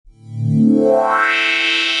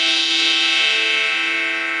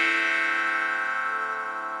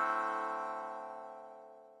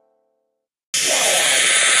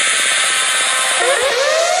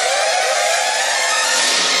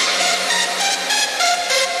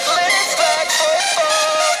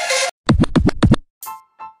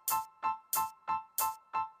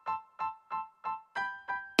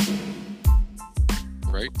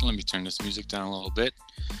turn this music down a little bit.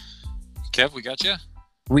 Kev, we got you?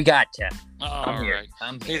 We got you. All right.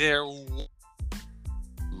 Hey there.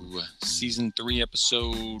 Season 3,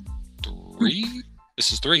 episode 3?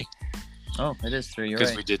 This is 3. Oh, it is 3. You're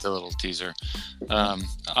Because right. we did the little teaser.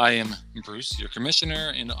 I am Bruce, your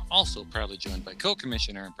commissioner, and also proudly joined by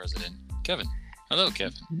co-commissioner and president, Kevin. Hello,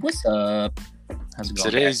 Kevin. What's up? How's it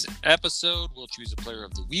going? Today's episode, we'll choose a player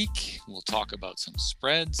of the week. We'll talk about some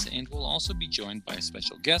spreads, and we'll also be joined by a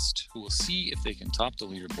special guest who will see if they can top the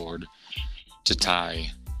leaderboard to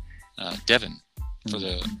tie Devin for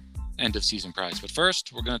the end of season prize. But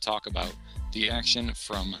first, we're going to talk about the action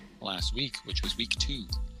from last week, which was week 2.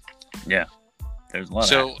 Yeah, there's a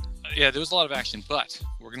lot of action. There was a lot of action, but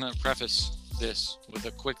we're going to preface this with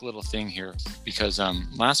a quick little thing here because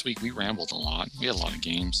last week we rambled a lot. We had a lot of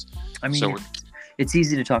games. I mean, so it's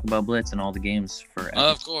easy to talk about Blitz and all the games for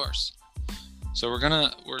of course. So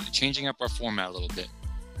we're changing up our format a little bit.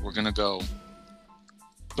 We're going to go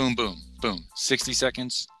boom, boom, boom. 60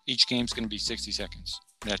 seconds. Each game's going to be 60 seconds.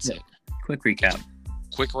 That's it. Quick recap.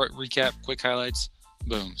 Quick recap, quick highlights.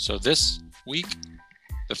 Boom. So this week,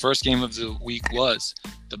 the first game of the week was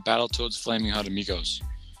the Battletoads Flaming Hot Amigos.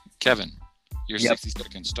 Kevin, your 60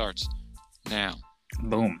 seconds starts now.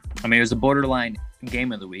 Boom. I mean, it was a borderline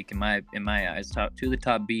game of the week in my eyes. Two of the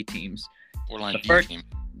top B teams. Borderline B team.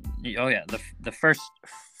 Oh yeah, the first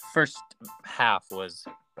half was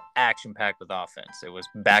action packed with offense. It was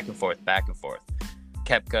back and forth.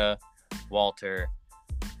 Koepka, Walter,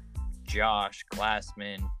 Josh,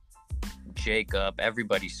 Glassman, Jacob,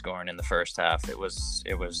 everybody scoring in the first half. It was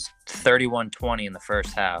 31-20 in the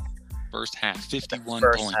first half. 51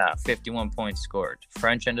 points. 51 points scored.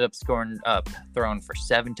 French ended up throwing for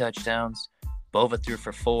 7 touchdowns. Bova threw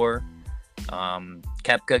for 4.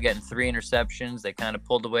 Koepka getting 3 interceptions. They kind of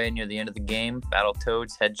pulled away near the end of the game.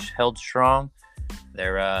 Battletoads held strong.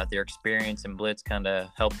 Their experience in Blitz kind of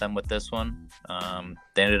helped them with this one.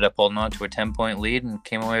 They ended up holding on to a 10-point lead and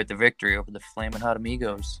came away with the victory over the Flamin' Hot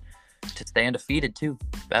Amigos to stay undefeated too.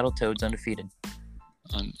 Battletoads undefeated.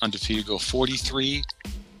 Undefeated go 43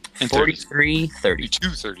 and 43, 30.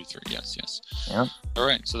 33, yes. Yeah. All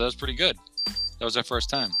right, so that was pretty good. That was our first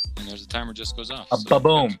time, and there's a timer just goes off.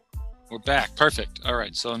 Boom. We're back. Perfect. All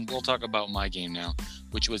right, so we'll talk about my game now,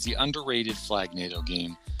 which was the underrated Flagnado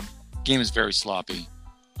game. Game is very sloppy.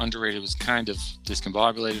 Underrated was kind of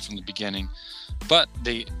discombobulated from the beginning, but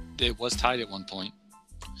it was tied at one point.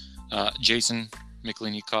 Jason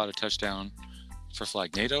Michelini caught a touchdown for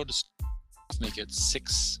Flagnado to make it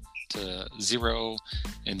 6-0,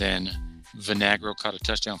 and then Vinagro caught a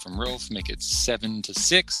touchdown from Rolf, make it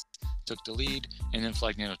 7-6, took the lead, and then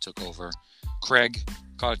Flagnado took over. Craig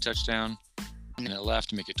caught a touchdown, and it left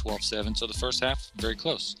to make it 12-7. So the first half, very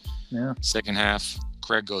close. Yeah. Second half,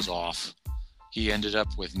 Craig goes off. He ended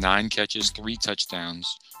up with 9 catches, 3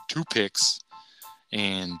 touchdowns, 2 picks,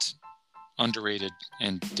 and underrated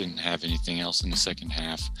and didn't have anything else in the second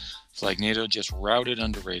half. Flagnado just routed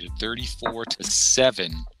underrated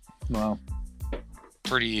 34-7. Wow.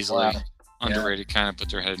 Pretty easily. Wow. Underrated kind of put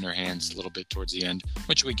their head in their hands a little bit towards the end,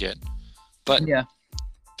 which we get. But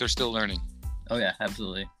they're still learning. Oh, yeah,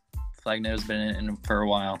 absolutely. Flagnado's been in for a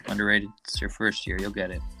while. Underrated. It's your first year. You'll get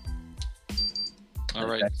it. All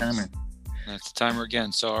right. Timer. That's the timer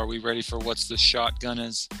again. So are we ready for what's the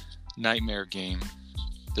Shotgunners Nightmare game?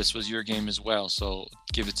 This was your game as well, so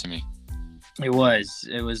give it to me. It was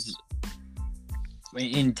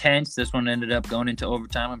intense. This one ended up going into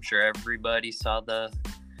overtime. I'm sure everybody saw the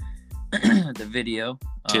the video.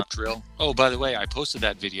 Tip drill. Oh, by the way, I posted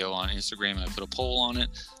that video on Instagram and I put a poll on it.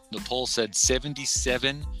 The poll said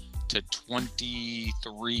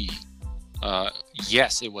 77-23.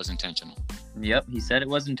 Yes, it was intentional. Yep, he said it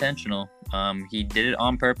was intentional. He did it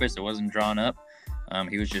on purpose. It wasn't drawn up.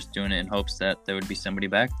 He was just doing it in hopes that there would be somebody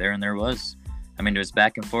back there, and there was. I mean, it was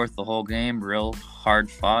back and forth the whole game, real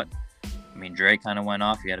hard fought. I mean, Dre kind of went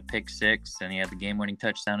off. He had a pick 6, and he had the game-winning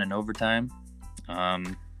touchdown in overtime. I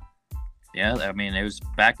mean, it was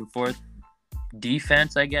back and forth.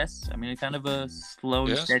 Defense, I guess. I mean, kind of a slow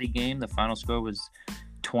and steady game. The final score was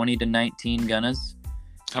 20-19 Gunners.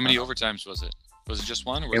 How many overtimes was it? Was it just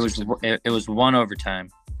one? Or it was one overtime.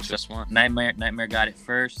 Just one. Nightmare got it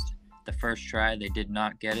first. The first try, they did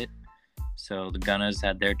not get it. So the Gunners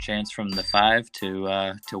had their chance from the 5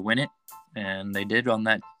 to win it, and they did on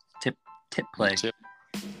that tip play.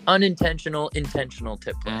 Unintentional, intentional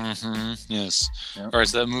tip play. Mm-hmm. Yes. Yep. All right,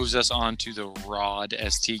 so that moves us on to the Rod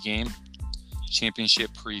ST game. Championship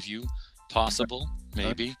preview. Possible,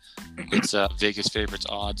 maybe. It's Vegas favorites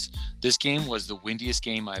odds. This game was the windiest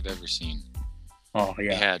game I've ever seen. Oh, yeah.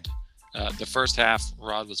 We had The first half,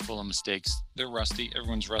 Rod was full of mistakes. They're rusty.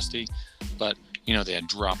 Everyone's rusty. But, they had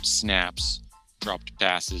dropped snaps, dropped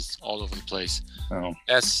passes all over the place. Oh.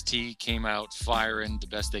 ST came out firing the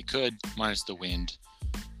best they could, minus the wind,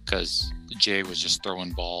 because Jay was just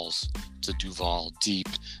throwing balls to Duval deep,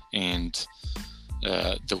 and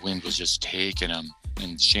the wind was just taking them.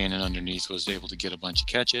 And Shannon underneath was able to get a bunch of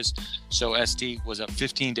catches. So ST was up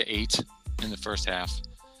 15-8 in the first half.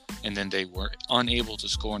 And then they were unable to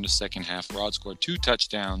score in the second half. Rod scored 2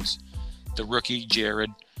 touchdowns. The rookie, Jared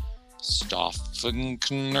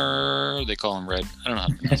Stoffenkner, they call him Red. I don't know how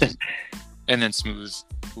to pronounce it. And then Smooth,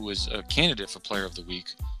 who was a candidate for Player of the Week,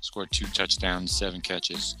 scored 2 touchdowns, 7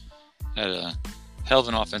 catches. Had a hell of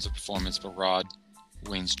an offensive performance, but Rod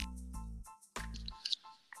wins.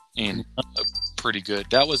 And pretty good.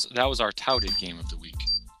 That was our touted game of the week.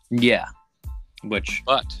 Yeah. But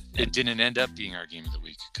it didn't end up being our game of the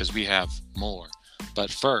week because we have more.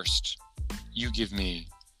 But first, you give me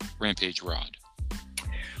Rampage Rod.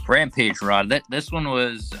 Rampage Rod. This one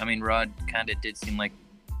was, Rod kind of did seem like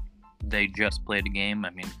they just played a game.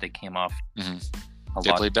 They came off they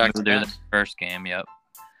lot played back to back. The first game, yep.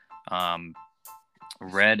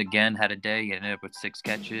 Red again had a day. He ended up with 6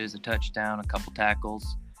 catches, a touchdown, a couple tackles.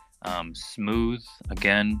 Smooth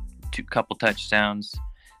again, couple touchdowns.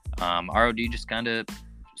 ROD just kind of,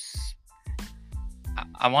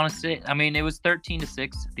 I want to say, it was 13-6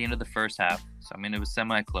 at the end of the first half. So, it was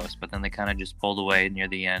semi-close, but then they kind of just pulled away near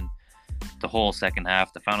the end. The whole second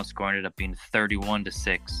half, the final score ended up being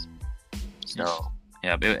 31-6. So,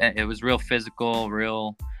 yeah, it was real physical,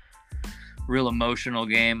 real emotional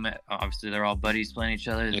game. Obviously, they're all buddies playing each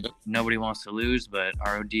other. Yep. Nobody wants to lose, but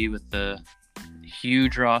ROD with the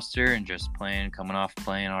huge roster and just coming off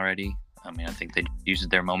playing already. I think they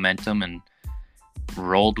used their momentum and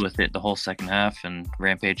rolled with it the whole second half, and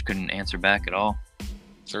Rampage couldn't answer back at all.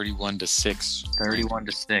 31-6.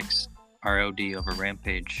 31-6. ROD over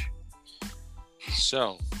Rampage.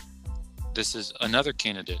 So, this is another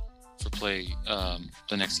candidate for play.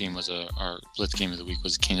 The next game was our Blitz game of the week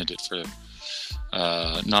was a candidate for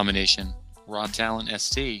nomination. Raw Talent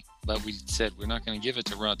ST, but we said we're not going to give it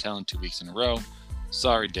to Raw Talent 2 weeks in a row.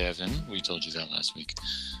 Sorry, Devin. We told you that last week.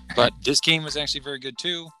 But this game was actually very good,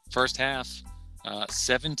 too. First half,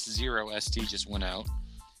 7-0, ST just went out.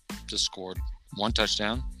 Just scored 1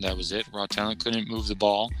 touchdown. That was it. Raw Talent couldn't move the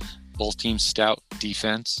ball. Both teams stout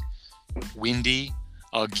defense. Windy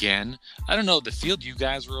again. I don't know, the field you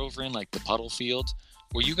guys were over in, like the puddle field,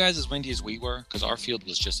 were you guys as windy as we were? Because our field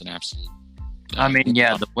was just an absolute...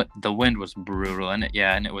 the wind was brutal, and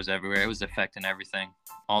it was everywhere. It was affecting everything.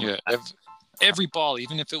 Every ball,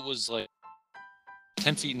 even if it was like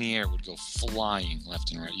 10 feet in the air, would go flying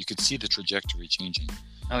left and right. You could see the trajectory changing.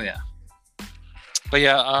 Oh, yeah. But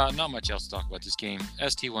yeah, not much else to talk about this game.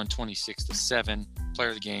 ST won 26-7. Player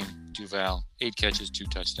of the game, Duval, 8 catches, 2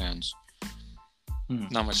 touchdowns.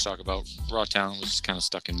 Not much to talk about. Raw Talent was just kind of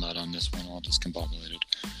stuck in mud on this one, all discombobulated.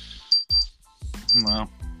 Wow.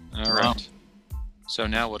 All right. So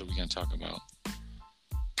now what are we going to talk about?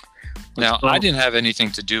 Now, I didn't have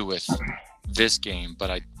anything to do with this game, but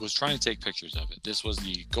I was trying to take pictures of it. This was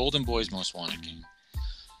the Golden Boys Most Wanted game.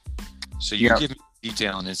 So you give me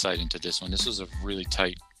detail and insight into this one. This was a really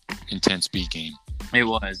tight, intense beat game. It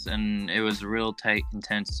was, and it was a real tight,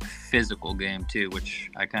 intense, physical game too, which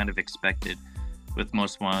I kind of expected with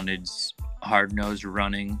Most Wanted's hard-nosed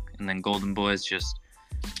running, and then Golden Boys just,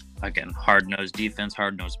 again, hard-nosed defense,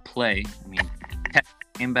 hard-nosed play.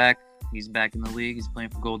 Came back. He's back in the league. He's playing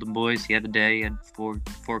for Golden Boys. He had a day. He had four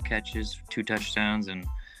catches, 2 touchdowns, and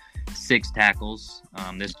 6 tackles.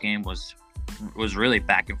 This game was really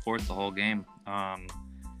back and forth the whole game.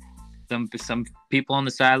 Some people on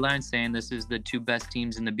the sideline saying this is the 2 best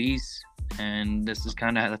teams in the Beast, and that's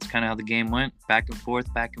kind of how the game went, back and forth.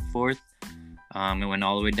 It went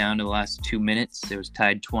all the way down to the last 2 minutes. It was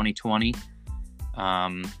tied 20-20.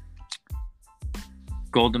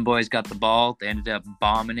 Golden Boys got the ball. They ended up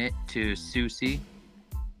bombing it to Susie.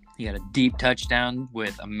 He had a deep touchdown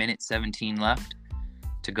with 1:17 left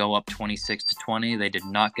to go up 26-20. They did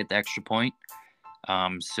not get the extra point.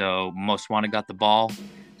 So Most Wanted got the ball.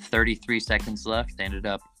 33 seconds left. They ended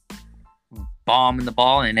up bombing the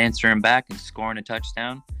ball and answering back and scoring a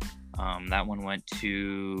touchdown. That one went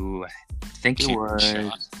to, I think it was,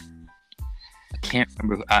 I can't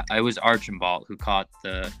remember. It was Archambault who caught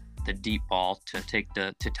the deep ball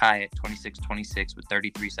to tie it 26-26 with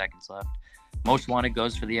 33 seconds left. Most Wanted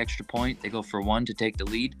goes for the extra point. They go for 1 to take the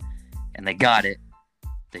lead, and they got it.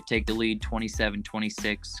 They take the lead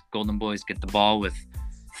 27-26. Golden Boys get the ball with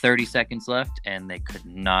 30 seconds left, and they could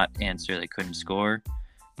not answer. They couldn't score.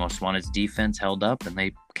 Most Wanted's defense held up, and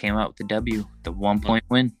they came out with the W, the 1-point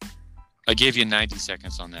win. I gave you 90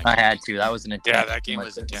 seconds on that. I had to. That was an intense. Yeah, that game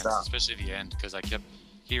was intense, especially the end, because I kept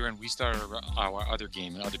hearing we started our other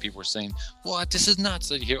game, and other people were saying, "What? This is nuts!"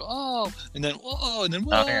 So you hear, "Oh," and then "Oh," and then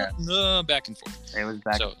 "Whoa," back and forth. It was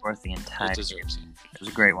back and forth the entire game. It was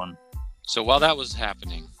a great one. So while that was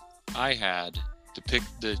happening, I had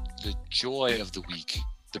the joy of the week,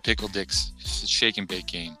 the Pickle Dicks Shake and Bake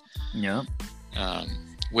game. Yep.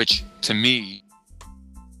 Which to me,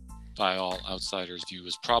 by all outsiders' view,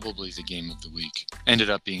 was probably the game of the week. Ended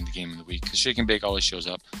up being the game of the week because Shake and Bake always shows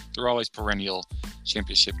up. They're always perennial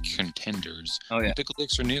championship contenders. Oh yeah. And Pickle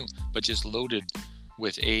Dicks are new, but just loaded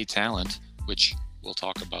with A talent, which we'll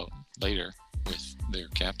talk about later with their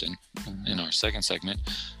captain in our second segment.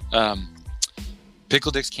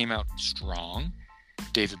 Pickle Dicks came out strong.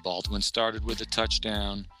 David Baldwin started with a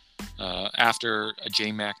touchdown after a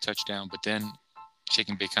J-Mac touchdown, but then Shake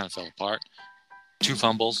and Bake kind of fell apart. 2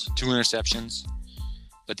 fumbles, 2 interceptions,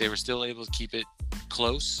 but they were still able to keep it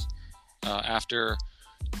close after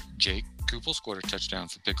Jake Kupel scored a touchdown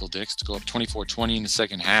for Pickle Dicks to go up 24-20 in the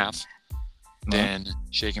second half. Then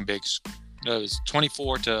Shake and Bake, it was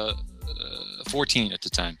 24-14 at the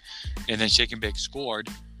time, and then Shake and Bake scored.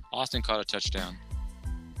 Austin caught a touchdown.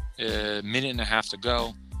 A minute and a half to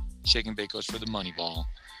go. Shake and Bake goes for the money ball,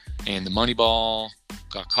 and the money ball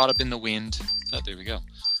got caught up in the wind. Oh, there we go.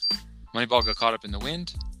 Moneyball got caught up in the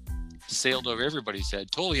wind, sailed over everybody's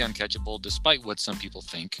head, totally uncatchable, despite what some people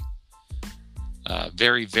think.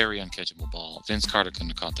 Very, very uncatchable ball. Vince Carter couldn't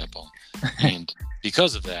have caught that ball. And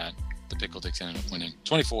because of that, the Pickle Dicks ended up winning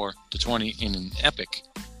 24-20 in an epic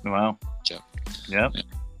job. Yep. Yeah.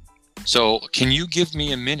 So, can you give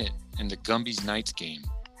me a minute in the Gumby's Knights game?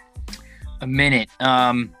 A minute.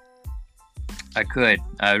 I could.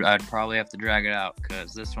 I'd probably have to drag it out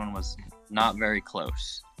because this one was not very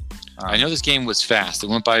close. I know this game was fast. It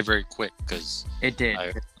went by very quick because it did.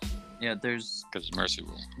 There's mercy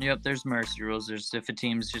rule. Yep, there's mercy rules. There's if a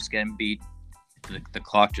team's just getting beat, the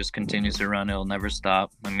clock just continues to run. It'll never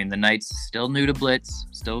stop. I mean, the Knights still new to blitz,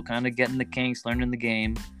 still kind of getting the kinks, learning the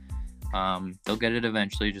game. They'll get it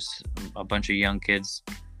eventually. Just a bunch of young kids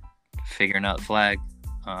figuring out the flag.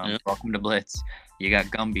 Welcome to blitz. You got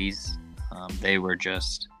Gumby's. They were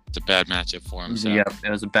just. It's a bad matchup for him. So. Yeah, it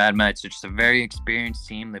was a bad match. It's just a very experienced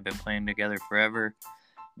team. They've been playing together forever.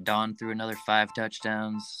 Don threw another 5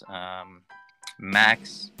 touchdowns.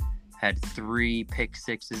 Max had 3 pick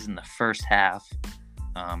sixes in the first half.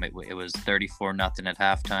 It was 34-0 at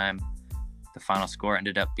halftime. The final score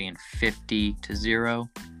ended up being 50-0.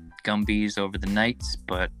 Gumby's over the Knights,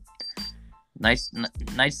 but Knights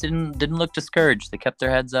didn't look discouraged. They kept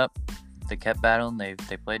their heads up. They kept battling. They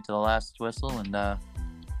played to the last whistle and.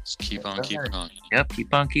 Just keep on keeping on. Yep,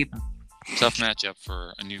 keep on keeping. Tough matchup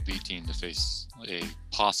for a new B team to face a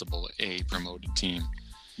possible A promoted team.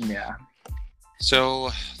 Yeah. So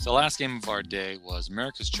the last game of our day was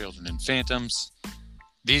America's Children and Phantoms.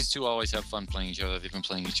 These two always have fun playing each other. They've been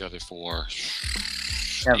playing each other for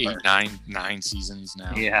 9 seasons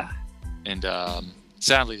now. Yeah. And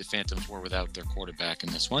sadly, the Phantoms were without their quarterback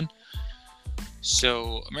in this one.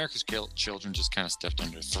 So America's Children just kind of stepped on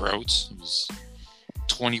their throats. It was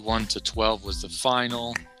 21-12 was the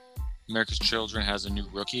final. America's Children has a new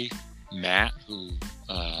rookie, Matt, who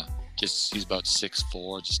he's about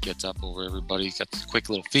 6'4", just gets up over everybody. He's got quick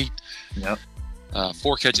little feet. Yep.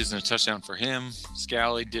 4 catches and a touchdown for him.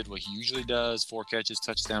 Scally did what he usually does: 4 catches,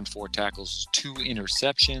 touchdown, 4 tackles, 2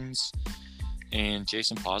 interceptions. And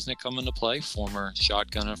Jason Posnick come into play, former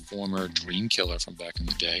shotgunner, former dream killer from back in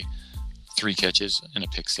the day. 3 catches and a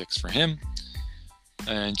pick 6 for him.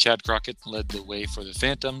 And Chad Crockett led the way for the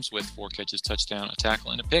Phantoms with 4 catches, touchdown, a tackle,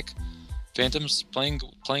 and a pick. Phantoms playing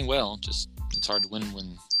well. Just it's hard to win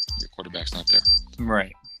when your quarterback's not there.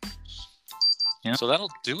 Right. Yeah. So that'll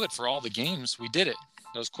do it for all the games. We did it.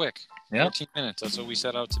 That was quick. Yeah. 14 minutes. That's what we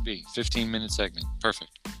set out to be. 15-minute segment. Perfect.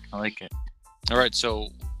 I like it. All right. So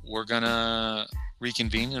we're gonna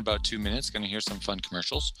reconvene in about 2 minutes. Gonna hear some fun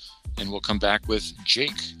commercials, and we'll come back with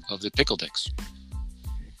Jake of the Pickle Dicks.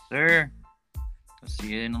 Sir. I'll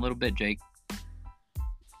see you in a little bit, Jake.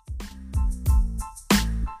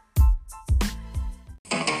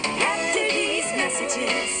 After these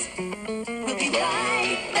messages, we'll be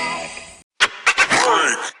right back.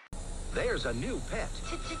 There's a new pet.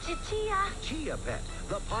 Chia Pet,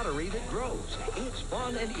 the pottery that grows. It's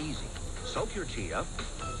fun and easy. Soak your chia,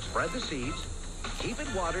 spread the seeds, keep it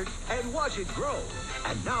watered, and watch it grow.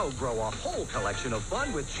 And now grow a whole collection of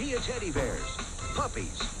fun with Chia teddy bears,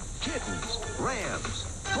 puppies, kittens, rams,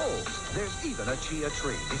 bulls, There's even a chia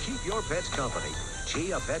tree to keep your pets company.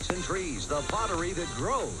 Chia Pets and Trees, the pottery that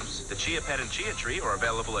grows. The Chia Pet and Chia Tree are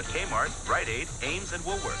available at Kmart, Rite Aid, Ames, and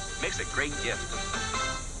Woolworth. Makes a great gift.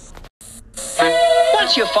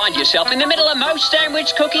 Once you find yourself in the middle of most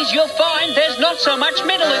sandwich cookies, you'll find there's not so much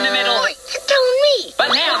middle in the middle. Oi, you're telling me.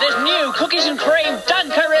 But now there's new cookies and cream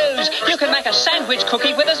Dunkaroos. You can make a sandwich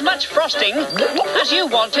cookie with as much frosting as you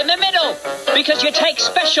want in the middle. Because you take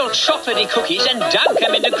special chocolatey cookies and dunk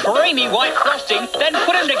them into creamy white frosting, then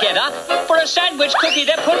put them together for a sandwich cookie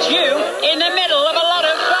that puts you in the middle of a lot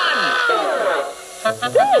of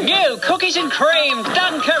fun. New cookies and cream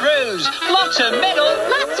Dunkaroos. Lots of middle.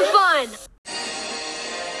 Lots of fun.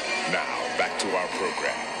 Now, back to our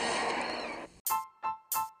program.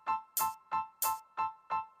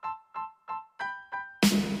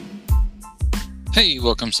 Hey,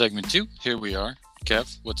 welcome segment 2. Here we are.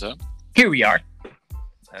 Kev, what's up? Here we are.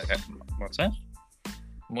 What's that?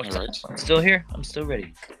 What's All up? right. I'm still here. I'm still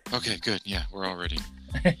ready. Okay, good. Yeah, we're all ready.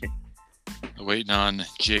 Waiting on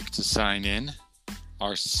Jake to sign in.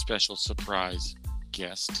 Our special surprise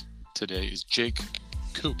guest today is Jake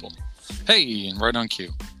Kupel. Hey, and right on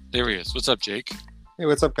cue. There he is. What's up, Jake? Hey,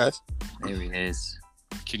 what's up, guys? There he is.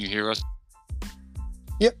 Can you hear us?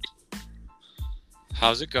 Yep.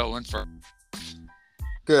 How's it going?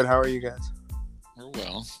 Good. How are you guys? We're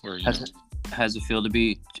well. We're How's it feel to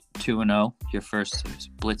be 2-0? Your first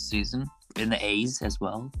split season in the A's as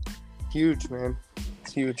well. Huge, man.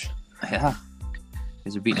 It's huge. Yeah. You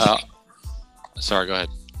guys are beating. Sorry, go ahead.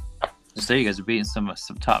 Just say you guys are beating some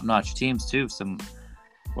top-notch teams too.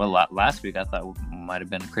 Last week I thought might have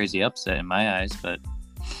been a crazy upset in my eyes, but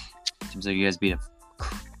it seems like you guys beat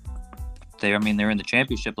they're in the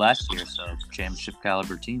championship last year, so championship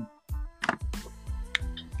caliber team.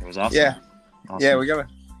 It was awesome. Yeah. Awesome.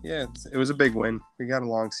 Yeah, it was a big win. We got a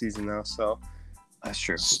long season though, so That's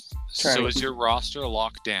true. So is your roster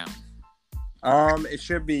locked down? it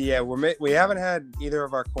should be. Yeah, we haven't had either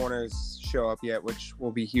of our corners show up yet, which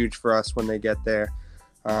will be huge for us when they get there.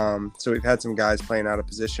 So we've had some guys playing out of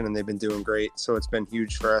position and they've been doing great. So it's been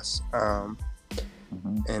huge for us.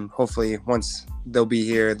 And hopefully once they'll be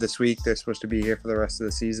here this week, they're supposed to be here for the rest of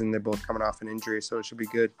the season. They're both coming off an injury, so it should be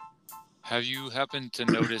good. Have you happened to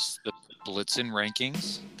notice the Blitzen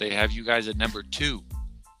rankings? They have you guys at number 2.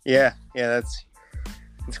 Yeah,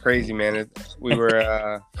 it's crazy, man. We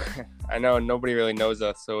were, I know nobody really knows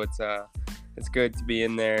us, so it's good to be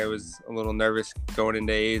in there. It was a little nervous going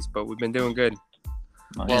into A's, but we've been doing good.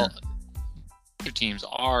 Well, new teams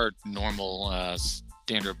are normal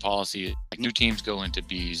standard policy. Like, new teams go into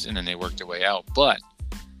B's and then they work their way out. But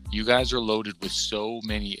you guys are loaded with so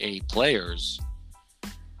many A players.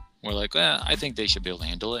 We're like, I think they should be able to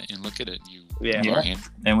handle it. And look at it.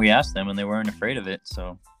 And we asked them and they weren't afraid of it.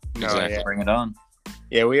 So Exactly. bring it on.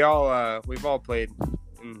 Yeah, we've all played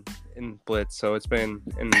in Blitz, so it's been,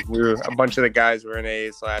 and a bunch of the guys were in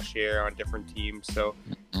A's last year on different teams, so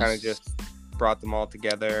kind of just brought them all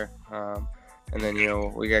together. And then,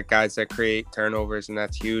 we got guys that create turnovers, and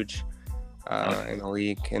that's huge in the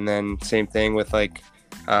league. And then same thing with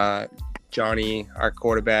Johnny, our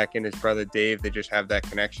quarterback, and his brother Dave. They just have that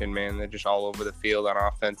connection, man. They're just all over the field on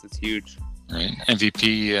offense. It's huge. Right.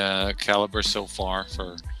 MVP caliber so far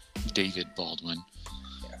for David Baldwin.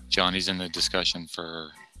 Yeah. Johnny's in the discussion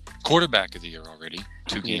for quarterback of the year already,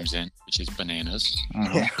 2 games in, which is bananas.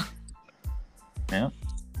 Yeah.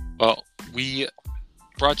 Well, we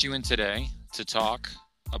brought you in today to talk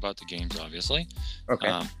about the games, obviously.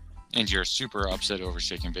 Okay. And you're super upset over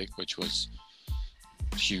Shake and Bake, which was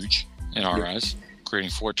huge in our eyes,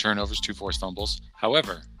 creating 4 turnovers, 2 forced fumbles.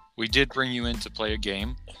 However, we did bring you in to play a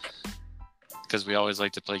game because we always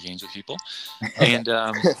like to play games with people. And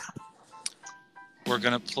we're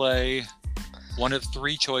going to play one of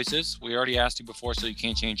 3 choices. We already asked you before, so you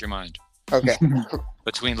can't change your mind. Okay.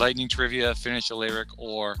 Between lightning trivia, finish a lyric,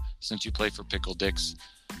 or, since you play for Pickle Dicks,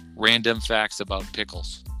 random facts about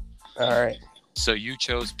pickles. All right. So you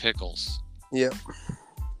chose pickles. Yep.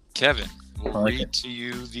 Kevin will I like read it. to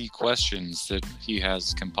you the questions that he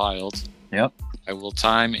has compiled. Yep. I will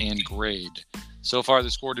time and grade. So far, the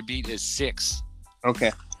score to beat is 6.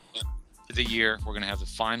 Okay. For the year, we're going to have the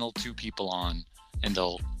final 2 people on, and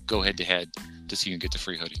they'll go head-to-head to see who can get the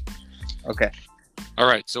free hoodie. Okay. All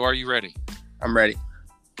right, so are you ready? I'm ready.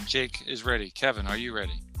 Jake is ready. Kevin, are you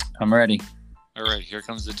ready? I'm ready. All right, here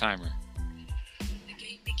comes the timer. The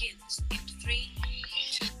game begins in 3,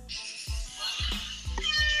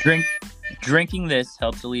 2, Drinking this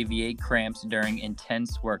helps alleviate cramps during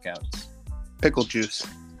intense workouts. Pickle juice.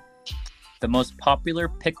 The most popular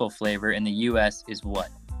pickle flavor in the U.S. is what?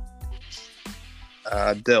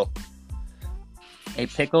 Dill. A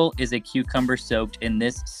pickle is a cucumber soaked in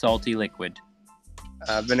this salty liquid.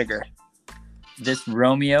 Vinegar. This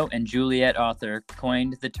Romeo and Juliet author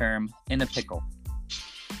coined the term in a pickle.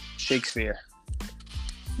 Shakespeare.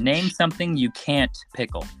 Name something you can't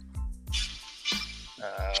pickle.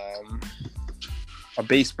 A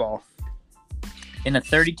baseball. In a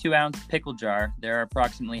 32-ounce pickle jar, there are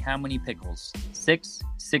approximately how many pickles? 6,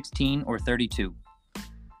 16, or 32?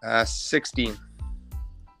 16.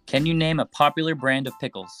 Can you name a popular brand of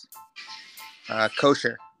pickles?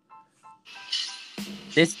 Kosher.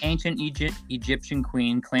 This ancient Egyptian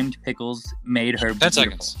queen claimed pickles made her 10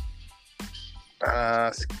 beautiful.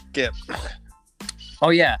 seconds. Skip. Oh,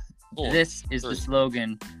 yeah. 4, This is the 3.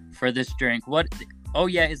 slogan for this drink. What? Oh,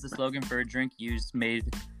 yeah, is the slogan for a drink used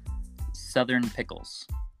made Southern pickles.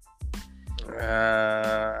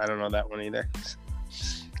 I don't know that one either.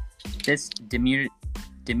 This diminutive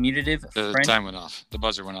The French... time went off. The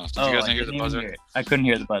buzzer went off. Did you guys not hear the buzzer? Hear it. I couldn't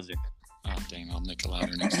hear the buzzer. Oh, dang. I'll make it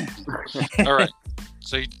louder next time. All right.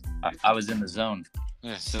 So, I was in the zone.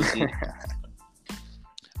 yeah, so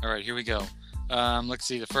all right, here we go. Let's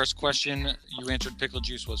see. The first question you answered pickle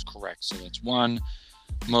juice was correct. So that's 1.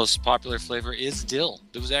 Most popular flavor is dill.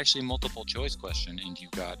 There was actually a multiple choice question, and you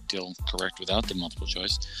got dill correct without the multiple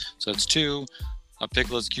choice. So that's 2. A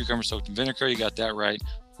pickle is cucumber soaked in vinegar. You got that right.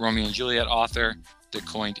 Romeo and Juliet author that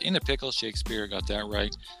coined in a pickle. Shakespeare got that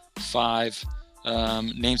right. 5.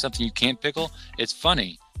 Name something you can't pickle. It's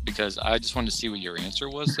funny because I just wanted to see what your answer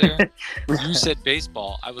was there. You said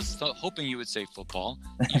baseball. I was hoping you would say football.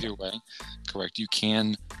 Either way, correct. You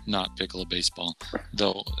can not pickle a baseball,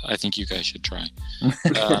 though I think you guys should try.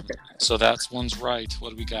 So that's one's right.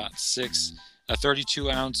 What do we got? 6. A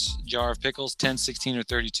 32-ounce jar of pickles, 10, 16, or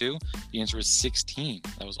 32. The answer is 16.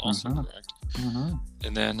 That was also correct.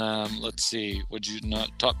 And then let's see. Would you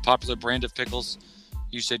not talk popular brand of pickles?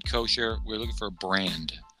 You said kosher. We're looking for a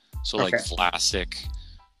brand. So like Vlasic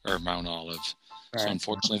or Mount Olive. So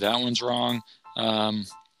unfortunately that one's wrong. And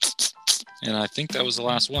I think that was the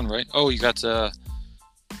last one, right? Oh, you got the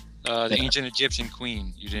ancient Egyptian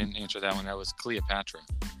queen. You didn't answer that one. That was Cleopatra,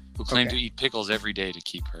 who claimed to eat pickles every day to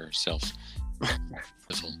keep herself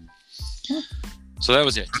beautiful. So that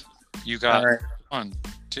was it. You got 1,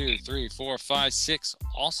 2, 3, 4, 5, 6.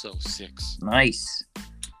 Also 6. Nice.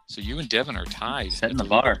 So you and Devin are tied. Setting the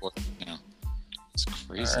bar. Now. It's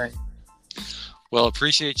crazy. Well,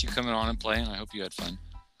 appreciate you coming on and playing. I hope you had fun.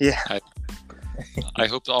 Yeah. I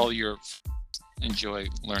hope all your enjoy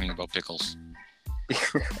learning about pickles.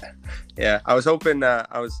 Yeah, I was hoping.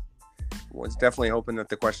 I was definitely hoping that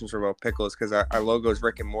the questions were about pickles because our logo is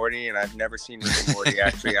Rick and Morty, and I've never seen Rick and Morty.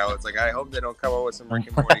 Actually, I was like, I hope they don't come up with some Rick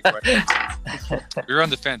and Morty questions. You're on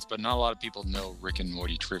the fence, but not a lot of people know Rick and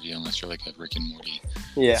Morty trivia unless you're like a Rick and Morty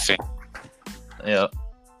fan. Yeah.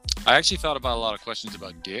 I actually thought about a lot of questions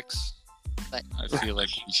about dicks. But I feel like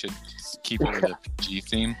we should keep it with a PG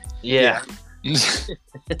theme. Yeah.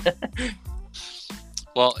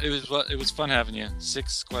 Well, it was fun having you.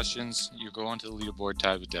 6 questions. You go on to the leaderboard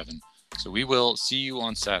tied with Devin. So we will see you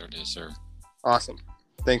on Saturday, sir. Awesome.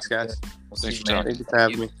 Thanks, guys. Thanks for talking. Thank you for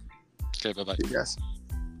having me. Okay, bye-bye. See you guys.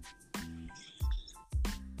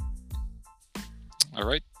 All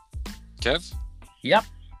right. Kev? Yep.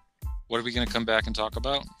 What are we going to come back and talk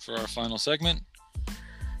about for our final segment?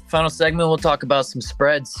 Final segment, we'll talk about some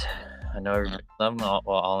spreads. I know everybody loves them.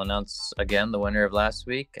 I'll announce again the winner of last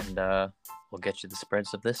week, and we'll get you the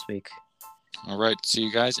spreads of this week. All right. See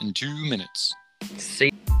you guys in 2 minutes.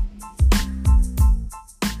 See.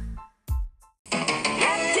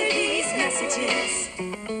 After these messages,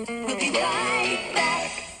 we'll be right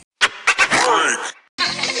back.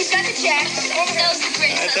 We've got the jack. There goes the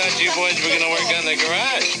grid. I thought you boys were going to work on the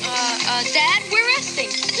garage. Dad, we're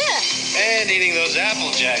resting. Yeah. And eating those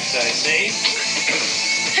apple jacks, I see.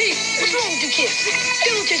 Hey, what's wrong with the kids?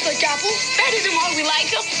 They don't taste like apples. That isn't why we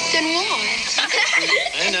like them. Then why?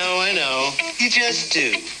 I know. You just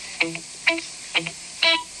do.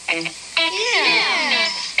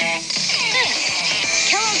 Yeah.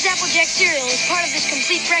 Kellogg's Applejack cereal is part of this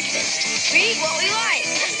complete breakfast. We eat what we like.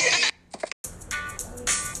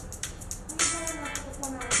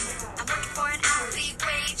 I'm working for an hourly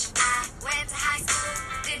wage. I went to high school,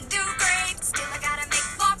 didn't do great. Still, I gotta make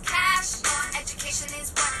more cash. More education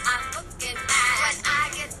is what I'm looking at. When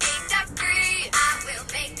I get a degree, I will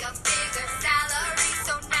make a bigger salary.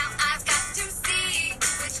 So now I've got to see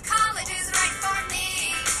which college is right for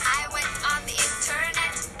me. I went on the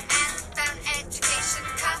internet and found Education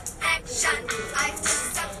Connection. I took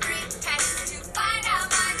some free tests to find out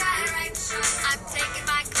my direction.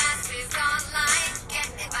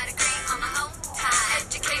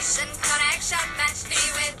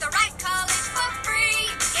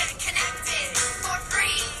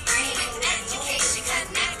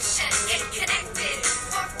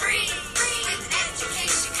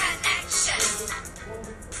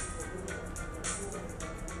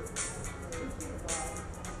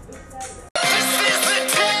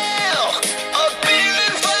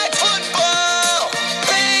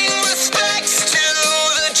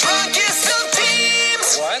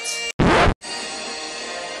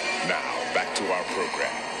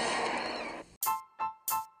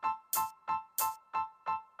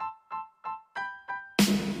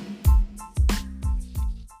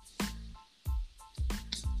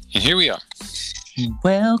 And here we are.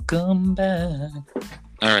 Welcome back.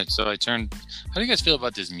 All right, so I turned. How do you guys feel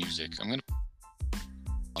about this music? I'm gonna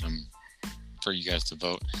for you guys to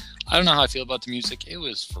vote. I don't know how I feel about the music. It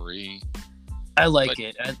was free. I like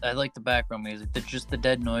it. I like the background music. Just the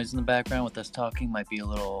dead noise in the background with us talking might be a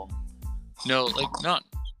little. No, like not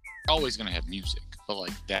always gonna have music, but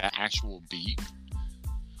like that actual beat.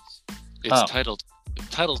 It's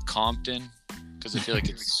titled Compton because I feel like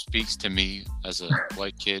it speaks to me as a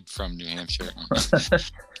white kid from New Hampshire.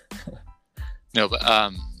 No, but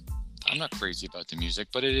I'm not crazy about the music,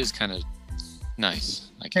 but it is kind of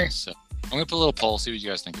nice, I guess. So I'm gonna put a little poll, see what you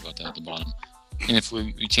guys think about that at the bottom, and if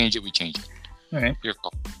we change it, we change it. All right. Your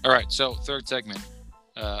call. All right. So third segment.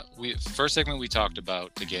 First segment we talked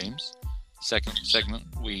about the games. Second segment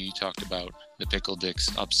we talked about the Pickle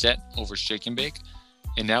Dicks upset over Shake and Bake,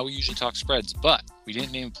 and now we usually talk spreads, but we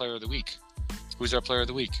didn't name Player of the Week. Who's our Player of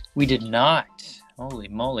the Week? We did not. Holy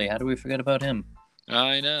moly! How do we forget about him?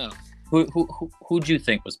 I know. Who'd you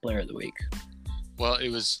think was Player of the Week? Well,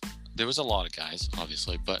 there was a lot of guys,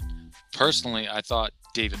 obviously, but personally, I thought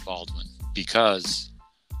David Baldwin because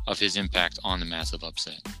of his impact on the massive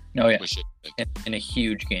upset. Oh yeah, in a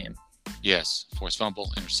huge game. Yes, forced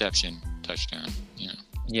fumble, interception, touchdown. You know.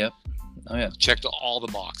 Yep. Oh yeah. Checked all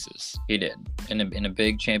the boxes. He did in a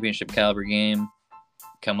big championship caliber game,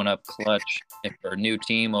 coming up clutch for a new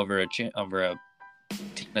team over a team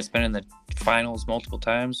that's been in the finals multiple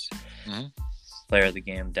times. Mm-hmm. Player of the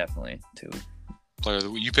game, definitely too. Player of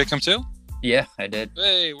the week. You pick him too? Yeah, I did.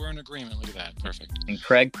 Hey, we're in agreement. Look at that. Perfect. And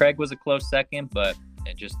Craig was a close second, but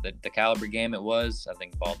it just the caliber game it was, I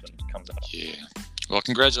think Baldwin comes up. Yeah. Well,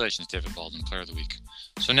 congratulations, David Baldwin, Player of the Week.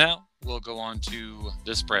 So now we'll go on to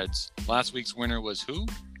the spreads. Last week's winner was who?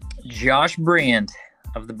 Josh Brand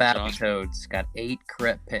of the Battletoads got 8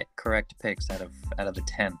 correct picks out of the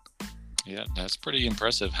 10. Yeah, that's pretty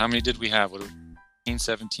impressive. How many did we have?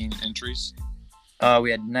 17 entries?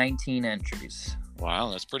 We had 19 entries. Wow,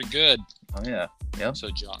 that's pretty good. Oh yeah. Yep. So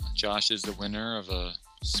Josh is the winner of a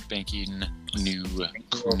spanking new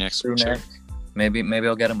crew neck sweatshirt. Maybe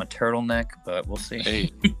I'll get him a turtleneck, but we'll see.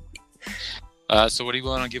 Hey. So what do you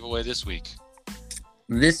want to give away this week?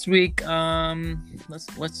 This week,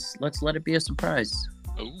 let's let it be a surprise.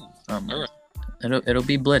 Oh, all right. It'll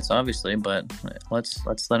be Blitz, obviously, but let's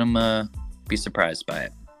let him be surprised by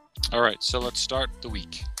it. All right, so let's start the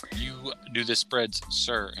week. You do the spreads,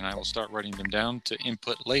 sir, and I will start writing them down to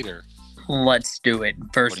input later. Let's do it.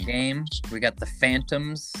 First game, we got the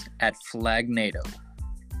Phantoms at Flagnado.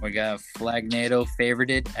 We got Flagnado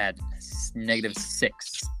favorited at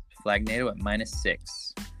 -6. Flagnado at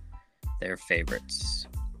 -6. They're favorites.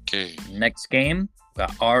 Okay. Next game, we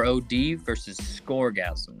got ROD versus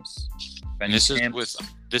Scoregasms. And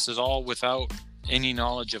this is all without any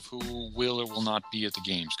knowledge of who will or will not be at the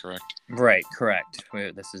games, correct? Right, correct.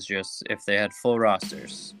 This is just if they had full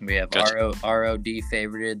rosters. We have gotcha. ROD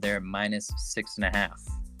favorited. They're -6.5.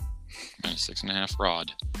 -6.5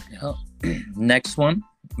 Rod. Yep. Next one,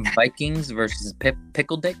 Vikings versus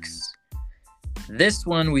Pickle Dicks. This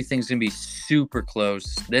one we think is going to be super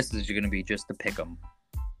close. This is going to be just the pick 'em.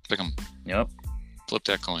 Pick 'em. Yep. Flip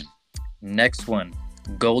that coin. Next one,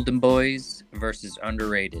 Golden Boys versus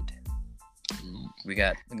Underrated. Ooh. We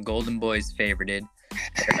got Golden Boys favorited.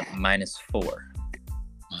 They're at -4.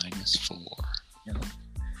 -4. Yep.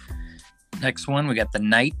 Next one, we got the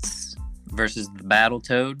Knights versus the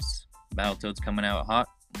Battletoads. Battletoads coming out hot.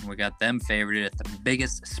 We got them favorited at the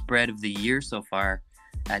biggest spread of the year so far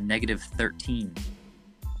at -13.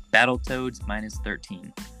 Battletoads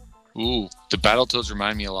 -13. Ooh, the Battletoads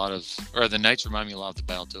remind me a lot of, or the Knights remind me a lot of the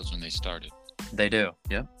Battletoads when they started. They do.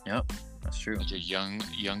 Yep. That's true. Like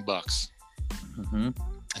young bucks. Mm-hmm.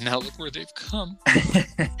 And now look where they've come.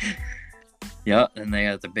 Yep, and they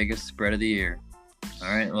got the biggest spread of the year.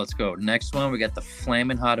 All right, let's go. Next one, we got the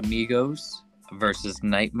Flamin' Hot Amigos versus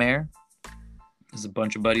Nightmare. There's a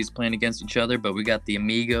bunch of buddies playing against each other, but we got the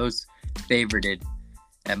Amigos favorited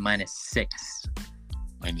at -6.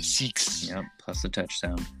 -6. Yep, plus a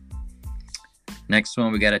touchdown. Next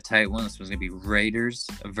one, we got a tight one. This one's going to be Raiders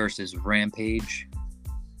versus Rampage.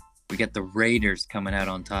 We got the Raiders coming out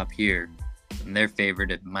on top here, and they're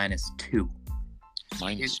favored at -2.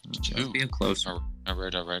 -2. Must be a close one. All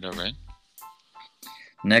right.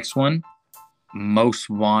 Next one, Most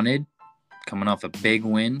Wanted, coming off a big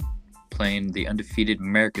win, playing the undefeated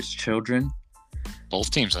America's Children.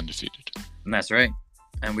 Both teams undefeated. And that's right.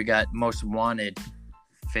 And we got Most Wanted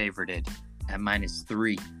favorited at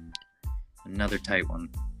 -3. Another tight one.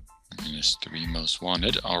 -3 Most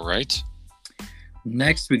Wanted. All right.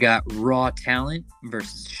 Next, we got Raw Talent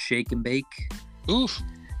versus Shake and Bake. Oof.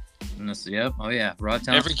 Yep. Oh yeah. Raw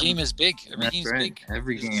Thompson. Every game is big. Every That's game's right. big.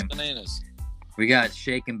 Every This is game. bananas. We got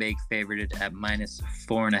Shake and Bake favorited at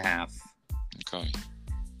 -4.5. Okay.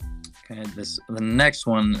 Okay. The next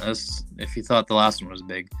one is, if you thought the last one was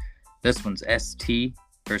big, this one's ST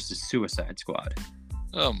versus Suicide Squad.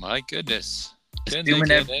 Oh my goodness. Can they Assuming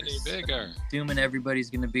get any bigger? Assuming everybody's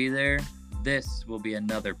gonna be there, this will be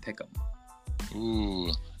another pick'em.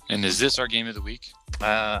 Ooh. And is this our game of the week?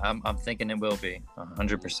 I'm thinking it will be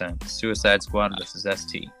 100%. Suicide Squad versus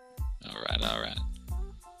ST. All right.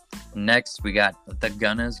 Next, we got the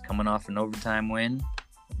Gunners coming off an overtime win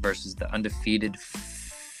versus the undefeated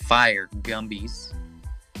Fire Gumbies.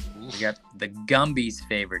 We got the Gumbies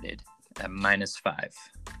favorited at -5.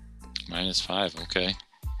 -5, okay.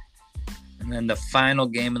 And then the final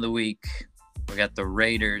game of the week, we got the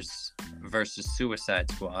Raiders versus Suicide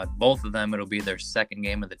Squad. Both of them, it'll be their second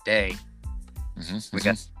game of the day. We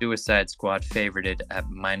got Suicide Squad favorited at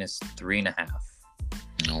 -3.5.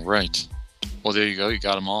 All right. Well, there you go. You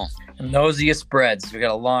got them all. And those are your spreads. We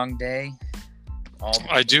got a long day.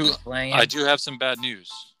 I do playing. have some bad news.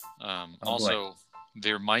 Also, boy.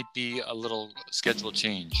 there might be a little schedule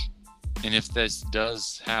change. And if this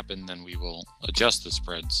does happen, then we will adjust the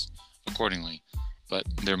spreads accordingly. But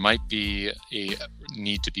there might be a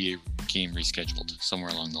need to be a game rescheduled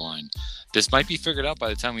somewhere along the line. This might be figured out by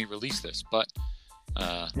the time we release this, but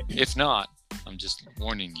if not, I'm just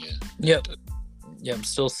warning you. Yep. Yeah, I'm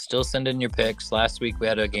still sending your picks. Last week we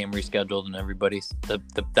had a game rescheduled, and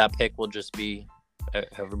that pick will just be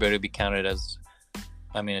everybody will be counted as.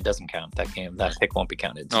 I mean, it doesn't count that game. That pick won't be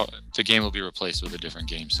counted. No, the game will be replaced with a different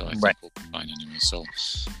game, so I think Right. we'll be fine anyway. So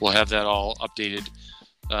we'll have that all updated.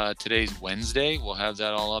 Today's Wednesday. We'll have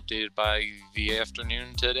that all updated by the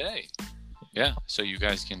afternoon today. Yeah, so you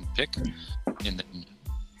guys can pick and then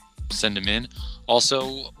send them in.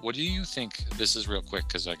 Also, what do you think? This is real quick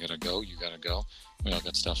because I gotta go. You gotta go. We all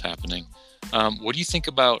got stuff happening. What do you think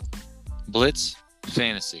about Blitz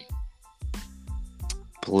Fantasy?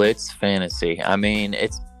 Blitz Fantasy. I mean,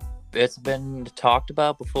 it's been talked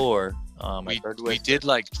about before. We did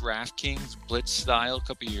like DraftKings Blitz style a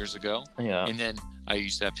couple years ago. Yeah. And then I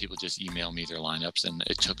used to have people just email me their lineups, and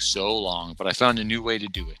it took so long, but I found a new way to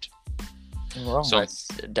do it. Well, So, it's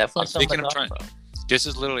definitely I'm something thinking to of talk trying. about. This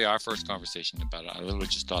is literally our first conversation about it. I literally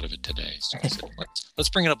just thought of it today. So I said, let's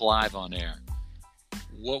bring it up live on air.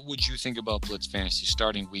 What would you think about Blitz Fantasy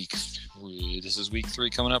starting week 3? This is week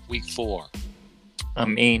 3 coming up, week 4. I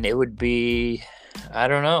mean, it would be. I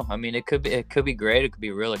don't know. I mean, it could be great. It could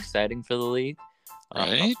be real exciting for the league.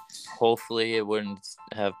 Right? Hopefully, it wouldn't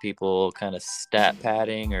have people kind of stat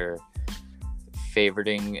padding or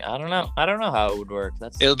favoriting. I don't know how it would work.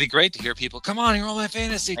 It'll be great to hear people, come on, you're on my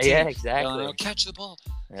fantasy team. Yeah, exactly. Catch the ball.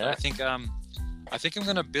 Yeah. So I think I'm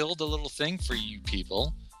going to build a little thing for you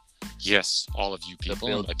people. Yes, all of you people.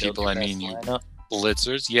 Build By people, your I mean best you lineup.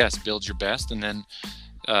 blitzers. Yes, build your best, and then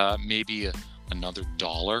maybe another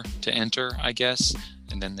 $1 to enter, I guess,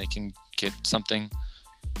 and then they can get something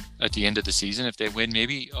at the end of the season if they win.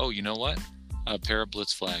 Maybe, you know what? A pair of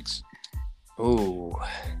Blitz flags. Ooh,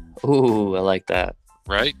 I like that.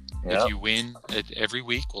 Right? Yep. If you win every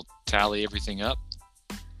week, we'll tally everything up.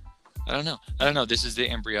 I don't know. This is the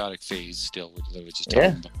embryonic phase still. We're literally just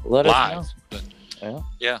talking about Let us live. know. But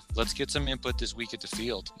yeah, let's get some input this week at the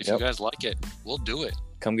field. If Yep. you guys like it, we'll do it.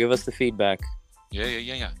 Come give us the feedback.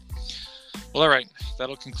 Yeah. Well, all right.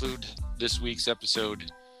 That'll conclude this week's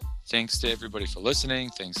episode. Thanks to everybody for listening.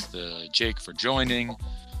 Thanks to Jake for joining.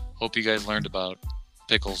 Hope you guys learned about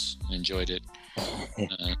pickles and enjoyed it.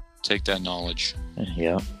 Take that knowledge.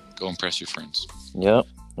 Yeah. Go impress your friends. Yep.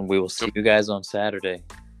 And we will see you guys on Saturday.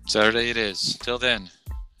 Saturday it is. Till then,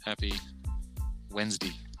 happy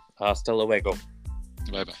Wednesday. Hasta luego.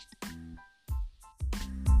 Bye-bye.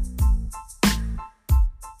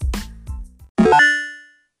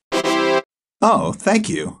 Oh, thank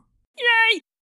you.